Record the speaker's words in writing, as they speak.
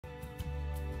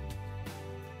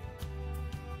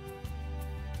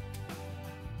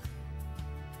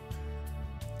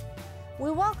We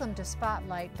welcome to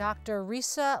Spotlight Dr.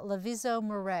 Risa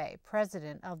Lavizzo-Mourey,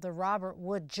 president of the Robert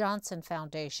Wood Johnson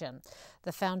Foundation.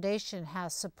 The foundation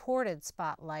has supported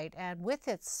Spotlight, and with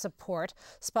its support,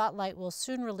 Spotlight will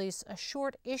soon release a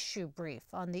short issue brief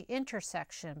on the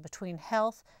intersection between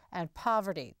health and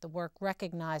poverty. The work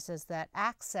recognizes that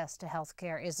access to health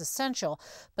care is essential,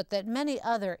 but that many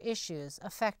other issues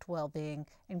affect well-being,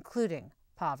 including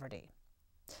poverty.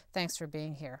 Thanks for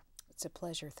being here. It's a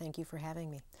pleasure. Thank you for having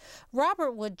me.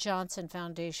 Robert Wood Johnson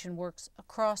Foundation works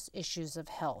across issues of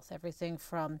health, everything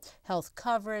from health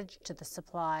coverage to the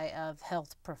supply of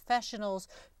health professionals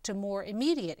to more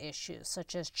immediate issues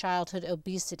such as childhood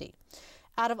obesity.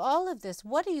 Out of all of this,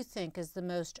 what do you think is the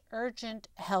most urgent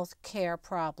health care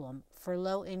problem for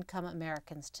low-income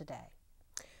Americans today?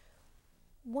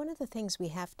 One of the things we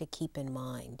have to keep in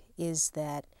mind is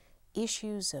that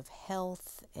issues of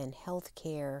health and health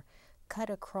care cut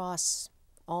across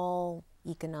all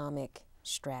economic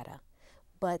strata,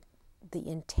 but the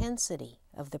intensity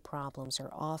of the problems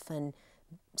are often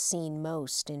seen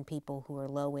most in people who are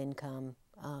low-income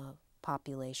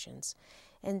populations.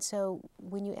 And so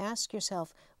when you ask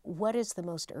yourself, what is the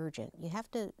most urgent, you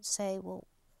have to say, well,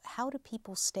 how do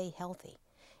people stay healthy?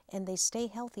 And they stay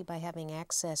healthy by having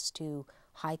access to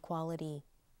high-quality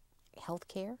health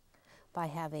care, by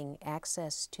having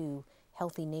access to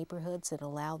healthy neighborhoods that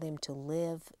allow them to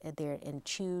live there and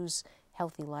choose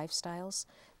healthy lifestyles.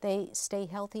 They stay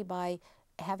healthy by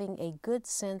having a good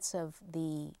sense of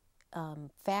the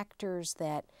factors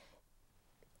that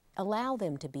allow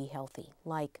them to be healthy,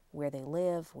 like where they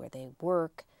live, where they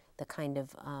work, the kind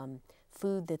of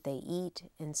food that they eat,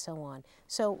 and so on.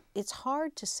 So it's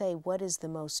hard to say what is the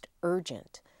most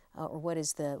urgent or what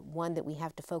is the one that we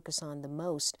have to focus on the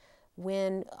most,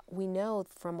 when we know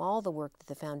from all the work that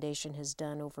the foundation has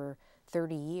done over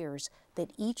 30 years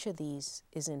that each of these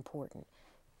is important.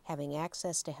 Having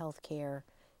access to health care,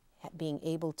 being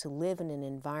able to live in an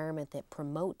environment that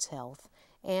promotes health,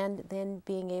 and then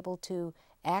being able to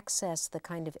access the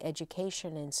kind of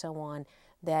education and so on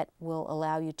that will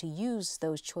allow you to use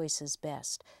those choices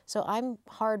best. So I'm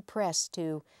hard-pressed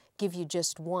to give you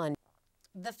just one.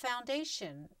 The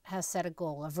foundation has set a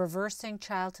goal of reversing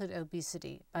childhood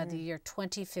obesity by the year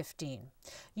 2015.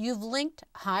 You've linked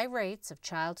high rates of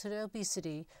childhood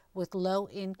obesity with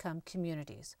low-income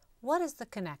communities. What is the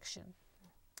connection?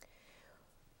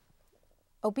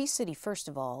 Obesity, first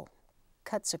of all,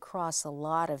 cuts across a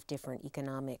lot of different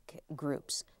economic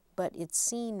groups, but it's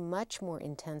seen much more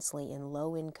intensely in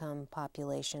low-income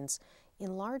populations,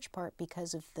 in large part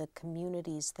because of the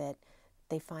communities that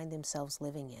they find themselves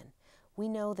living in. We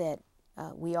know that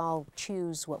we all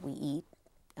choose what we eat,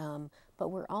 but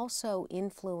we're also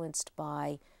influenced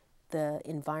by the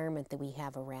environment that we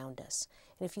have around us.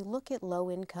 And if you look at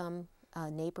low-income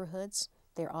neighborhoods,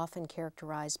 they're often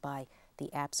characterized by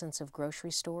the absence of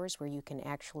grocery stores where you can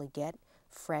actually get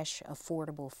fresh,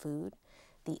 affordable food,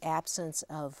 the absence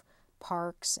of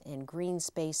parks and green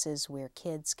spaces where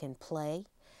kids can play,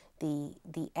 the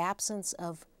absence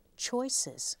of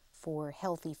choices for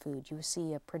healthy food. You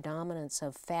see a predominance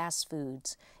of fast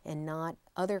foods and not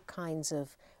other kinds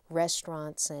of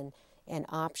restaurants and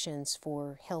options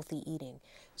for healthy eating.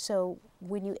 So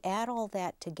when you add all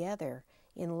that together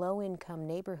in low-income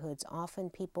neighborhoods, often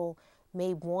people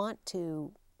may want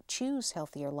to choose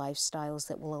healthier lifestyles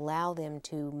that will allow them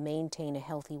to maintain a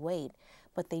healthy weight,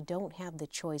 but they don't have the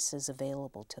choices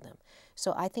available to them.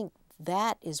 So I think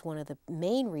that is one of the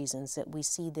main reasons that we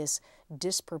see this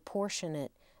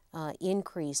disproportionate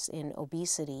increase in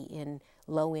obesity in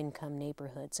low-income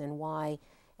neighborhoods, and why,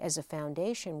 as a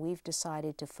foundation, we've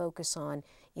decided to focus on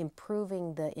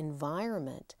improving the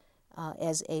environment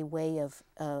as a way of,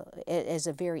 as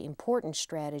a very important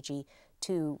strategy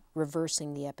to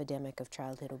reversing the epidemic of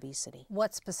childhood obesity.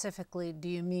 What specifically do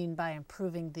you mean by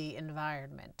improving the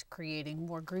environment? Creating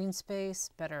more green space,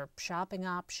 better shopping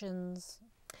options?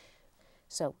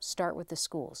 So start with the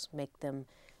schools, make them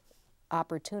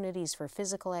opportunities for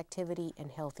physical activity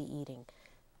and healthy eating.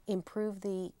 Improve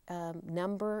the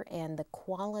number and the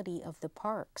quality of the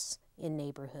parks in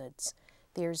neighborhoods.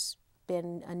 There's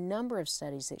been a number of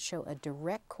studies that show a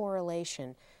direct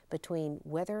correlation between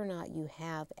whether or not you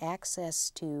have access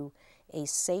to a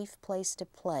safe place to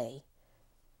play,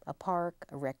 a park,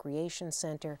 a recreation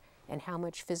center, and how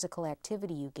much physical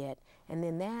activity you get, and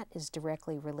then that is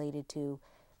directly related to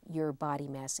your body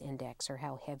mass index or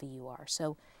how heavy you are.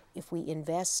 So if we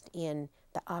invest in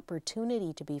the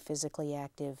opportunity to be physically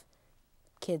active,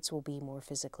 kids will be more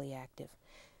physically active.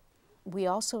 We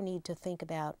also need to think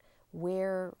about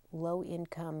where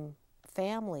low-income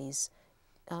families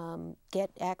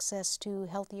get access to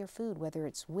healthier food, whether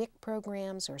it's WIC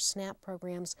programs or SNAP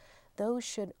programs. Those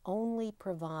should only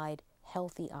provide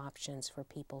healthy options for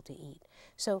people to eat.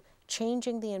 So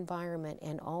changing the environment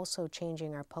and also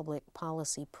changing our public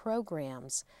policy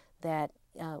programs that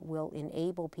will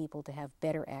enable people to have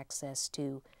better access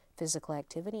to physical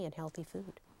activity and healthy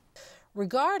food.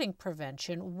 Regarding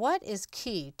prevention, what is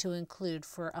key to include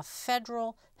for a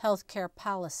federal healthcare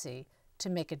policy to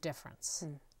make a difference?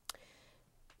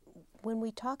 When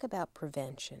we talk about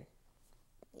prevention,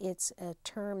 it's a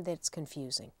term that's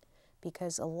confusing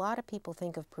because a lot of people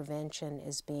think of prevention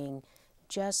as being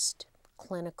just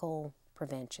clinical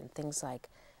prevention, things like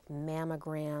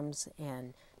mammograms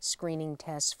and screening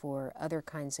tests for other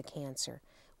kinds of cancer,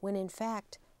 when in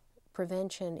fact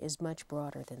prevention is much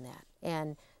broader than that.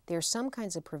 And there's some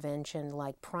kinds of prevention,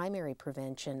 like primary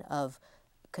prevention of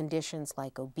conditions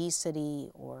like obesity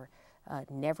or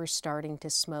never starting to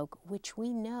smoke, which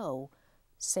we know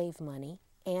save money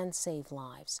and save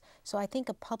lives. So I think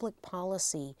a public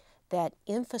policy that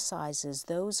emphasizes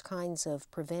those kinds of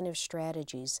preventive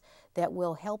strategies that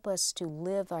will help us to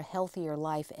live a healthier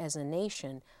life as a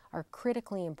nation are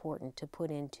critically important to put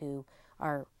into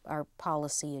our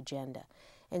policy agenda.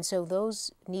 And so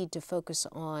those need to focus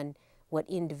on what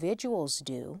individuals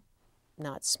do,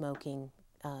 not smoking,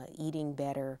 eating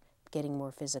better, getting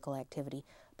more physical activity,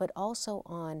 but also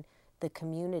on the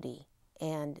community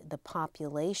and the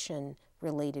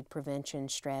population-related prevention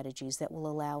strategies that will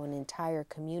allow an entire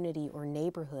community or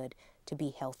neighborhood to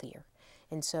be healthier.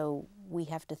 And so we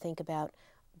have to think about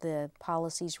the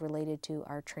policies related to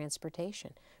our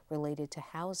transportation, related to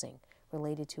housing,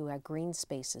 related to our green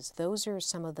spaces. Those are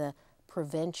some of the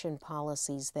prevention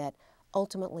policies that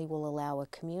ultimately will allow a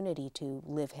community to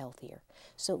live healthier.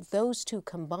 So those two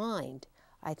combined,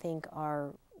 I think,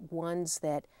 are ones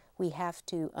that we have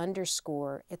to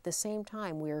underscore. At the same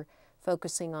time, we're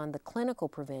focusing on the clinical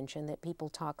prevention that people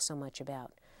talk so much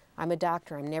about. I'm a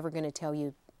doctor. I'm never going to tell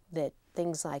you that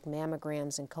things like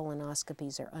mammograms and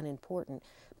colonoscopies are unimportant,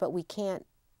 but we can't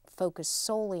focus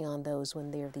solely on those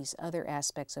when there are these other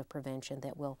aspects of prevention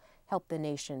that will help the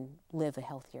nation live a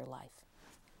healthier life.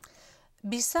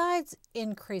 Besides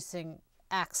increasing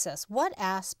access, what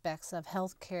aspects of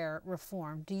healthcare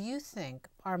reform do you think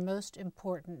are most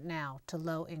important now to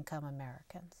low-income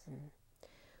Americans?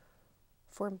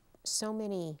 For so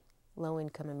many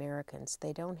low-income Americans,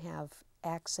 they don't have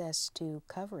access to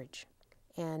coverage,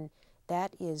 and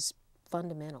that is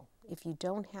fundamental. If you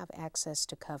don't have access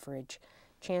to coverage,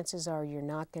 chances are you're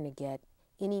not going to get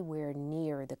anywhere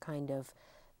near the kind of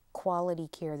quality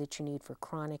care that you need for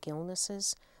chronic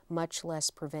illnesses, much less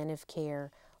preventive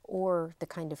care, or the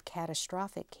kind of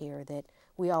catastrophic care that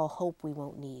we all hope we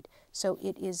won't need. So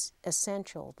it is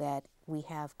essential that we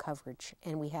have coverage,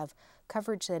 and we have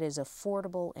coverage that is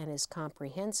affordable and is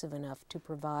comprehensive enough to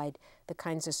provide the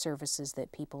kinds of services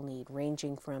that people need,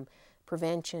 ranging from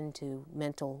prevention to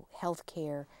mental health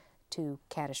care to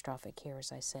catastrophic care,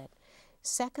 as I said.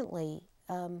 Secondly,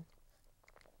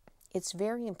 it's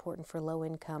very important for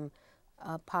low-income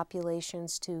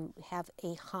populations to have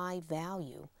a high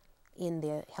value in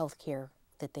the health care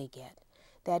that they get.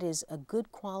 That is a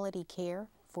good quality care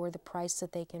for the price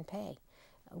that they can pay.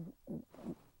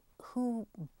 Who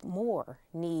more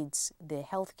needs the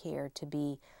health care to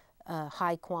be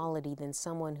high quality than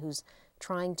someone who's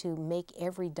trying to make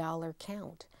every dollar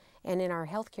count? And in our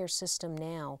healthcare system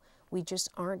now, we just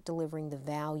aren't delivering the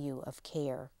value of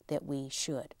care that we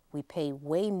should. We pay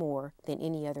way more than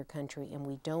any other country, and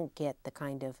we don't get the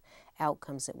kind of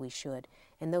outcomes that we should.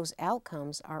 And those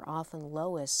outcomes are often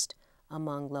lowest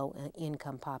among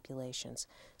low-income populations.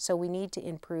 So we need to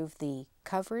improve the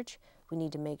coverage. We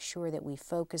need to make sure that we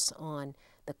focus on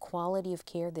the quality of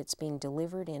care that's being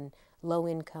delivered in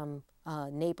low-income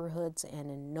neighborhoods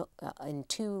and in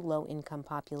to low-income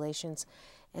populations.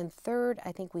 And third,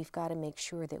 I think we've got to make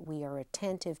sure that we are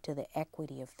attentive to the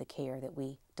equity of the care that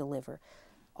we deliver.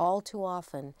 All too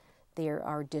often, there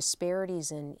are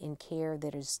disparities in care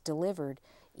that is delivered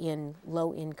in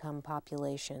low-income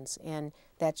populations, and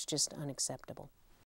that's just unacceptable.